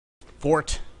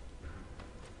fort.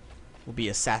 We'll be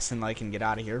assassin-like and get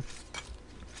out of here.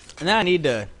 And then I need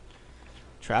to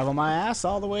travel my ass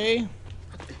all the way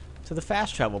to the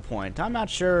fast travel point. I'm not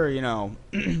sure, you know,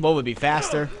 what would be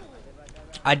faster.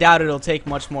 I doubt it'll take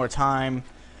much more time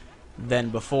than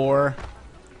before.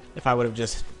 If I would have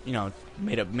just, you know,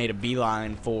 made a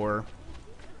beeline for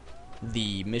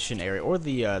the mission area, or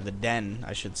the den,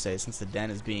 I should say, since the den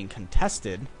is being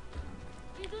contested.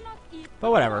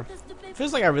 But whatever.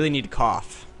 Feels like I really need to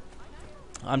cough.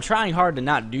 I'm trying hard to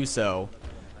not do so,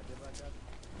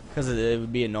 because it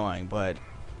would be annoying, but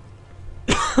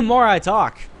the more I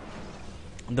talk,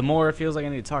 the more it feels like I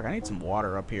need to talk. I need some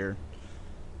water up here.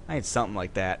 I need something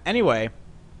like that. Anyway,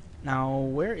 now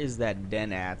where is that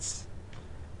den at?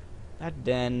 That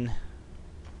den...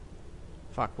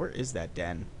 Fuck, where is that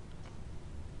den?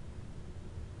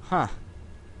 Huh.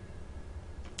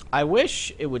 I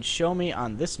wish it would show me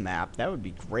on this map. That would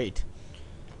be great.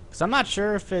 Because I'm not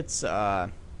sure if it's, I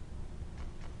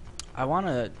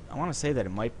wanna say that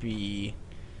it might be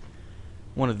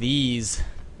one of these.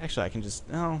 Actually, I can just,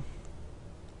 no.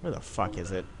 Where the fuck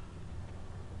is it?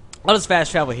 I'll just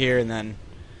fast travel here and then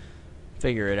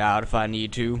figure it out if I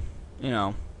need to. You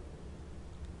know.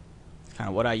 It's kind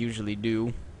of what I usually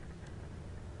do.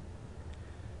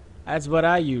 That's what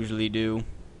I usually do.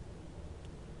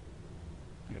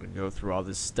 I gotta go through all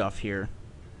this stuff here.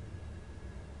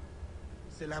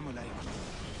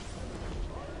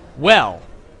 Well,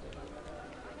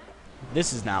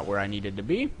 this is not where I needed to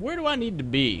be. Where do I need to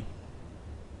be?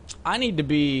 I need to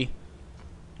be...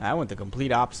 I went the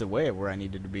complete opposite way of where I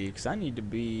needed to be, because I need to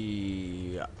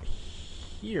be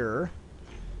here.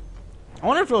 I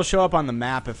wonder if it'll show up on the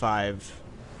map if I've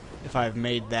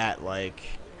made that like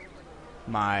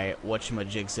my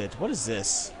whatchamajigsit. What is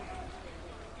this?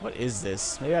 What is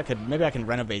this? Maybe I can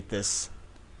renovate this.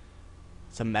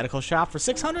 It's a medical shop for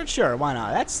 600. Sure, why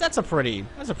not? That's a pretty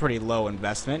low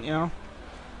investment, you know.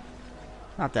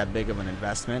 Not that big of an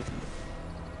investment.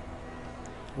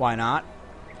 Why not?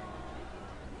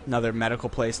 Another medical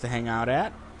place to hang out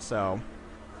at. So,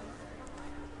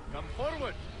 come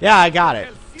forward. Yeah, I got it.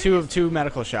 Two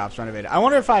medical shops renovated. I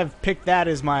wonder if I've picked that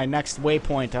as my next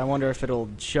waypoint. I wonder if it'll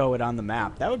show it on the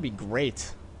map. That would be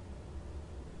great.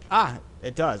 Ah,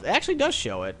 it does. It actually does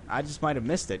show it. I just might have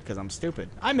missed it because I'm stupid.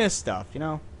 I miss stuff, you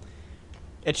know.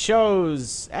 It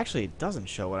shows... Actually, it doesn't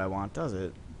show what I want, does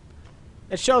it?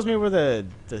 It shows me where the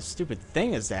stupid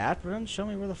thing is at, but it doesn't show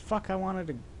me where the fuck I wanted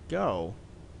to go.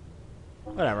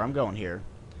 Whatever, I'm going here.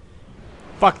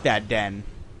 Fuck that den.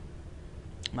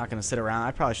 I'm not going to sit around.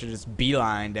 I probably should have just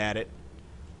beelined at it.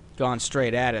 Gone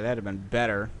straight at it. That'd have been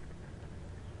better.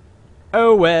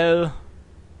 Oh well.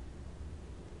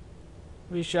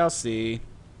 We shall see.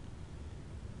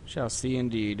 Shall see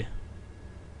indeed.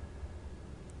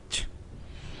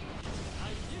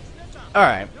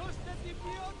 Alright.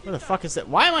 Where the fuck is it?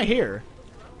 Why am I here?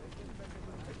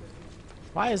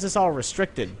 Why is this all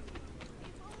restricted?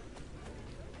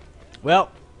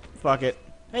 Well, fuck it.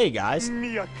 Hey guys.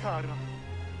 Mia cara,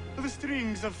 the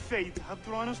strings of fate have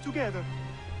drawn us together.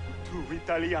 Two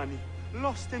Italiani,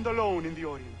 lost and alone in the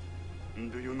Orient.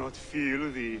 Do you not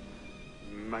feel the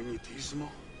magnetismo?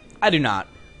 I do not.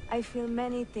 I feel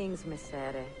many things,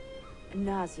 Messere.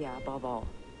 Nausea above all.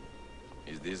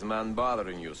 Is this man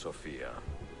bothering you, Sophia?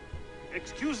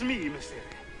 Excuse me, Messere,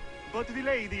 but the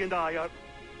lady and I are...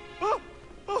 Oh!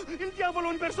 Oh, il diavolo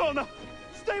in persona!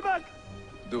 Stay back!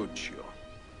 Duccio,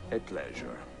 a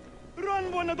pleasure.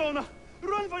 Run, buona donna!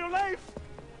 Run for your life!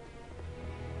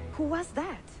 Who was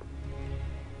that?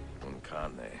 Un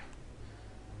cane.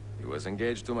 He was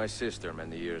engaged to my sister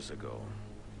many years ago.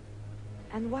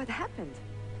 And what happened?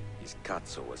 His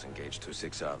cazzo was engaged to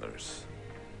 6 others.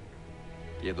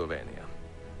 Piedovenia.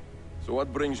 So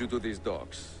what brings you to these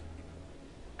docks?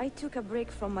 I took a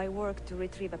break from my work to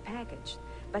retrieve a package,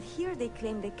 but here they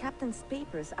claim the captain's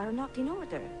papers are not in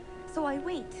order, so I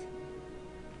wait.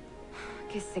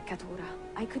 Che seccatura.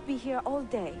 I could be here all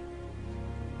day.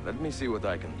 Let me see what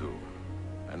I can do.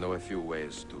 I know a few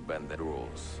ways to bend the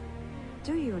rules.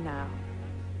 Do you now?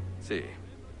 See,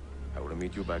 I will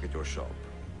meet you back at your shop.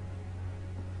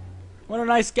 What a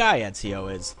nice guy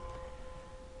Ezio is.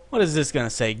 What is this gonna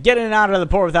say? Get in and out of the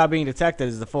port without being detected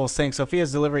is the full sync.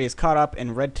 Sophia's delivery is caught up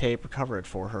in red tape. Recover it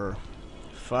for her.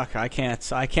 Fuck, I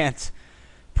can't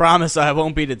promise I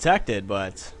won't be detected,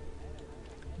 but...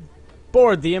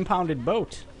 Board the impounded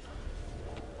boat.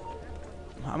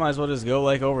 I might as well just go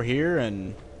like over here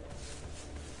and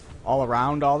all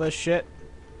around all this shit.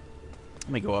 Let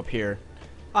me go up here.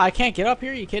 Oh, I can't get up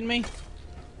here? Are you kidding me?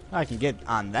 I can get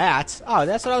on that. Oh,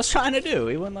 that's what I was trying to do.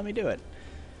 He wouldn't let me do it.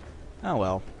 Oh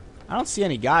well. I don't see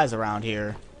any guys around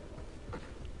here.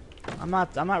 I'm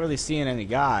not really seeing any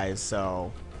guys,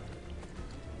 so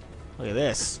look at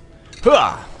this.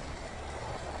 Hooah!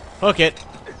 Hook it.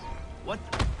 What?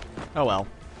 Oh well.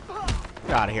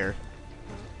 Get out of here.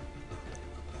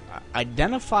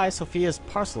 Identify Sophia's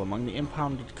parcel among the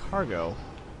impounded cargo.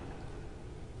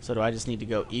 So do I just need to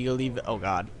go eagerly? Oh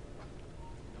god.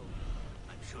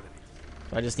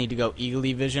 Do I just need to go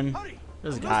eagerly vision?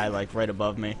 There's a guy like right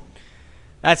above me.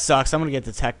 That sucks. I'm gonna get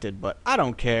detected, but I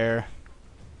don't care.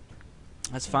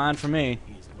 That's fine for me.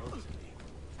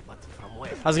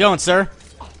 How's it going, sir?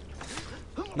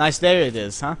 Nice day it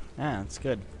is, huh? Yeah, it's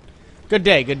good. Good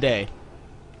day, good day.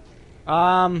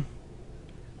 I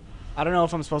don't know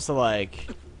if I'm supposed to like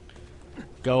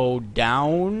go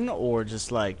down or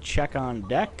just like check on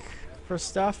deck for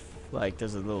stuff. Like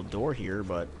there's a little door here,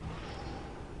 but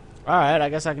alright, I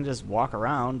guess I can just walk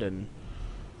around and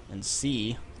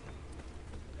see.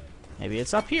 Maybe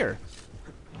it's up here.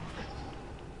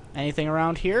 Anything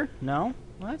around here? No?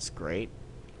 Well, that's great.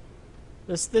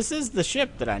 This is the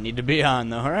ship that I need to be on,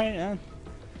 though, right?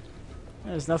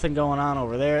 There's nothing going on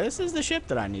over there. This is the ship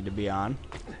that I need to be on.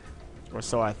 Or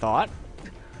so I thought.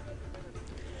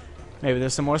 Maybe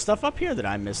there's some more stuff up here that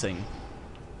I'm missing.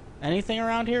 Anything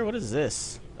around here? What is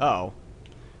this? Uh-oh.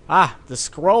 Ah, the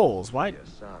scrolls. Why?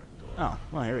 Oh,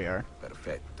 well, here we are.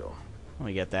 Perfetto. Let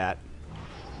me get that.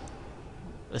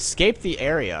 Escape the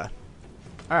area.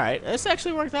 Alright, this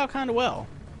actually worked out kind of well.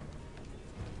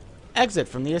 Exit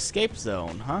from the escape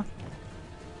zone, huh?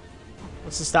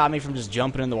 What's to stop me from just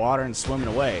jumping in the water and swimming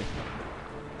away?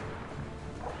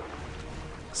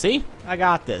 See? I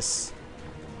got this.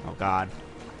 Oh, God.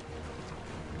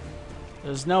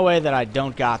 There's no way that I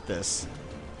don't got this.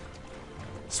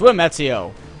 Swim,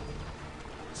 Ezio.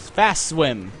 Fast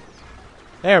swim.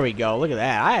 There we go. Look at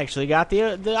that. I actually got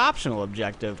the optional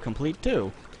objective complete,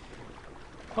 too.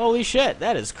 Holy shit.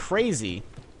 That is crazy.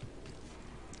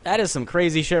 That is some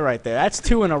crazy shit right there. That's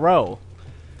 2 in a row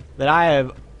that I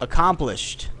have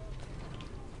accomplished.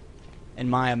 In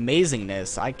my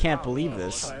amazingness. I can't believe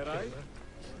this.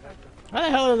 Why the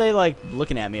hell are they, like,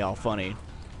 looking at me all funny?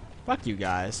 Fuck you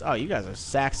guys. Oh, you guys are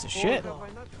sacks of shit.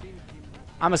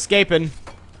 I'm escaping.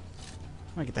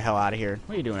 Let me get the hell out of here.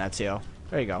 What are you doing, Ezio?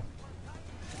 There you go.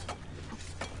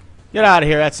 Get out of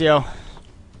here, Ezio.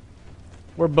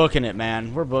 We're booking it,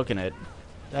 man. We're booking it.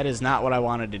 That is not what I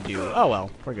wanted to do. Oh,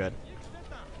 well. We're good.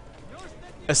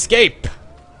 Escape!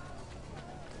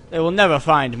 They will never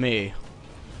find me.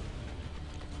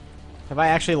 Have I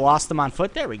actually lost them on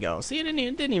foot? There we go. See, it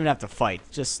didn't even have to fight.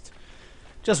 Just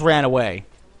ran away.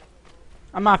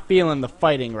 I'm not feeling the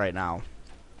fighting right now.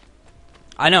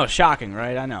 I know, shocking,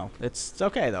 right? I know. It's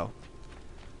okay, though.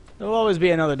 There will always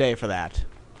be another day for that.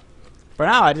 For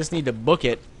now, I just need to book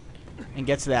it and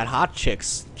get to that hot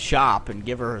chick's shop and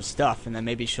give her stuff, and then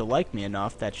maybe she'll like me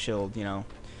enough that she'll, you know,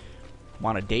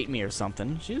 want to date me or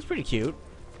something. She was pretty cute.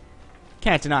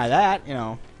 Can't deny that, you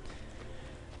know.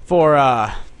 For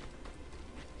a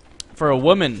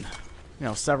woman, you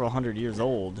know, several hundred years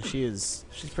old, she's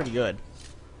pretty good.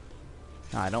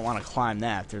 No, I don't want to climb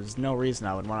that. There's no reason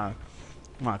I would want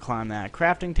to climb that.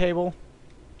 Crafting table.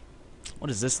 What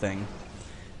is this thing?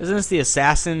 Isn't this the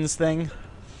assassin's thing?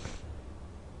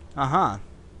 Uh-huh.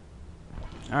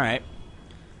 Alright.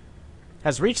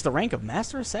 Has reached the rank of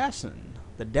Master Assassin.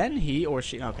 The den he or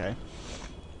she... Okay.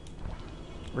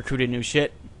 Recruited new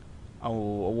shit. Oh,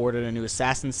 awarded a new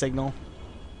assassin signal.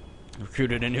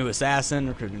 Recruited a new assassin.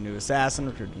 Recruited a new assassin.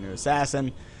 Recruited a new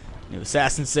assassin. New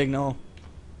assassin signal.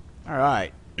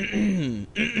 Alright.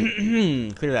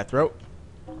 Clear that throat.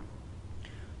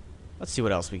 Let's see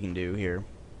what else we can do here.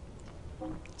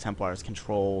 Templar's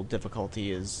control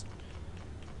difficulty is...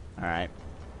 Alright.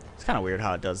 It's kind of weird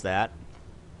how it does that.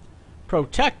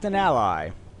 Protect an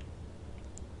ally.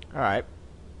 Alright.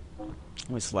 Let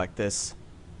me select this.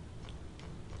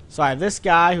 So I have this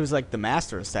guy who's like the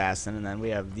master assassin, and then we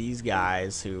have these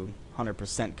guys who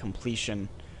 100% completion.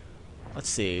 Let's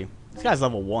see. This guy's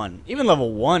level 1. Even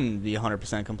level 1 be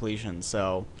 100% completion,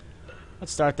 so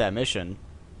let's start that mission.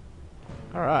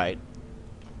 Alright.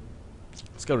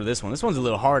 Let's go to this one. This one's a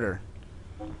little harder.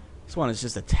 This one is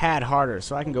just a tad harder,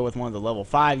 so I can go with one of the level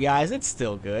 5 guys. It's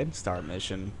still good. Start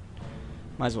mission.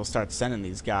 Might as well start sending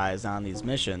these guys on these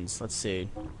missions. Let's see.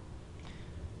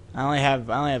 I only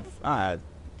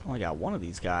got one of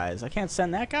these guys. I can't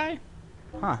send that guy?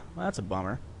 Huh. Well, that's a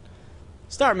bummer.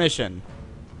 Start mission.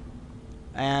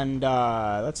 And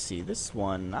let's see. This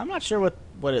one, I'm not sure what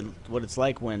it's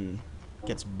like when it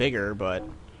gets bigger, but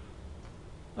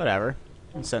whatever.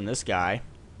 I'll send this guy.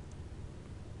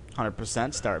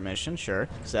 100% start mission, sure,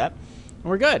 accept. And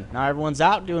we're good. Now everyone's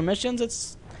out doing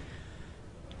missions.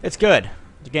 It's good.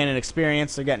 They're gaining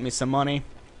experience. They're getting me some money.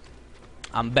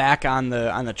 I'm back on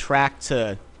the track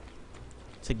to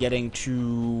getting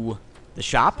to the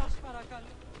shop.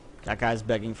 That guy's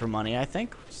begging for money, I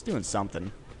think. He's doing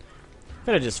something.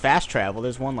 Could have just fast traveled.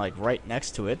 There's one like right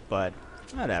next to it, but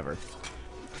whatever.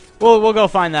 We'll go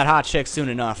find that hot chick soon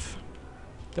enough.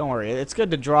 Don't worry. It's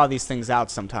good to draw these things out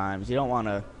sometimes. You don't want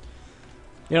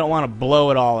to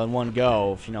blow it all in one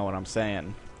go, if you know what I'm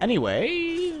saying.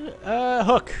 Anyway,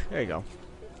 hook. There you go.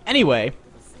 Anyway,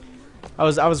 I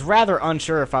was rather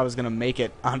unsure if I was gonna make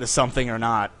it onto something or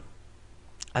not.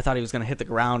 I thought he was gonna hit the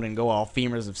ground and go all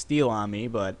femurs of steel on me,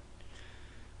 but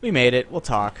we made it. We'll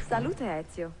talk. Salute,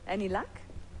 Ezio. Any luck?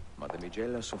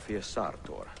 Mademoiselle Sofia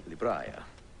Sartor, Libraia,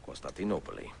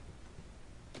 Costantinopoli.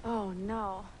 Oh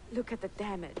no, look at the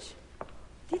damage.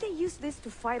 Did they use this to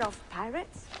fight off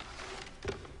pirates?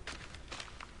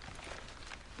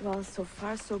 Well, so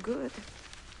far so good.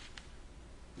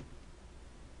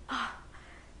 Ah,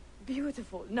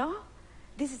 beautiful, no?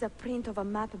 This is a print of a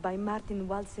map by Martin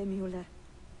Waldseemüller.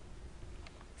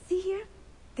 See here?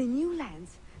 The new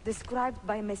lands, described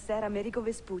by Messer Amerigo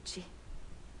Vespucci.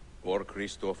 Or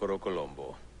Cristoforo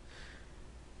Colombo.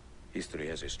 History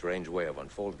has a strange way of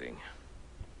unfolding.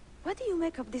 What do you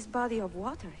make of this body of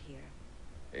water here?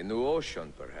 A new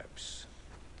ocean, perhaps.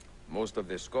 Most of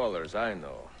the scholars I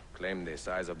know claim the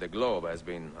size of the globe has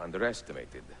been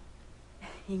underestimated.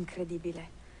 Incredibile.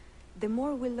 The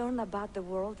more we learn about the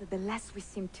world, the less we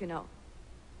seem to know.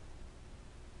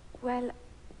 Well,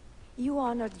 you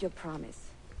honored your promise.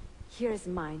 Here is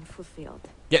mine fulfilled.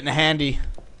 Getting a handy.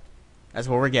 That's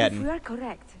what we're If getting. we are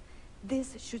correct,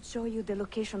 this should show you the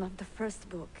location of the first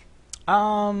book.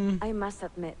 I must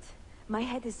admit, my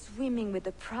head is swimming with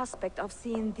the prospect of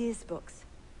seeing these books.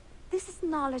 This is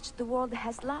knowledge the world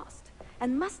has lost,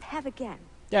 and must have again.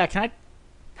 Yeah, can I?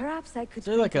 Perhaps I could Is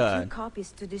there print like a a- few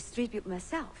copies to distribute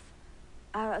myself.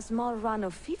 A small run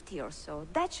of 50 or so,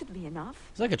 that should be enough.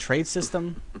 Is there like a trade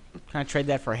system? Can I trade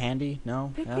that for a handy?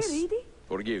 No? Perché Yes? ridi?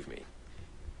 Forgive me.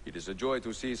 It is a joy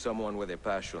to see someone with a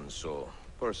passion so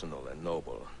personal and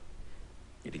noble.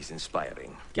 It is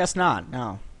inspiring. Guess not.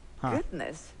 No. Huh.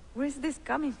 Goodness, where's this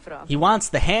coming from? He wants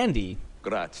the handy.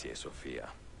 Grazie, Sofia.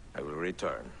 I will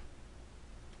return.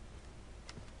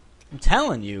 I'm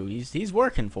telling you, he's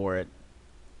working for it.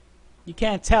 You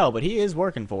can't tell, but he is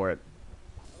working for it.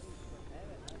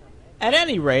 At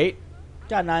any rate,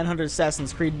 got 900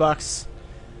 Assassin's Creed bucks,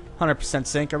 100%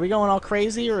 sync. Are we going all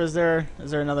crazy, or is there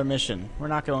another mission? We're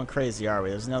not going crazy, are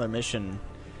we? There's another mission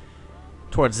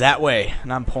towards that way,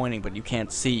 and I'm pointing, but you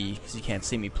can't see because you can't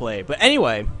see me play. But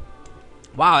anyway,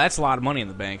 wow, that's a lot of money in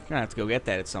the bank. I'm gonna have to go get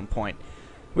that at some point.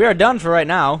 We are done for right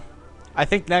now. I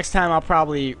think next time I'll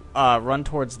probably run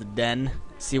towards the den,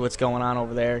 see what's going on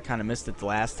over there. Kind of missed it the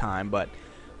last time, but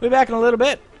we'll be back in a little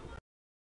bit.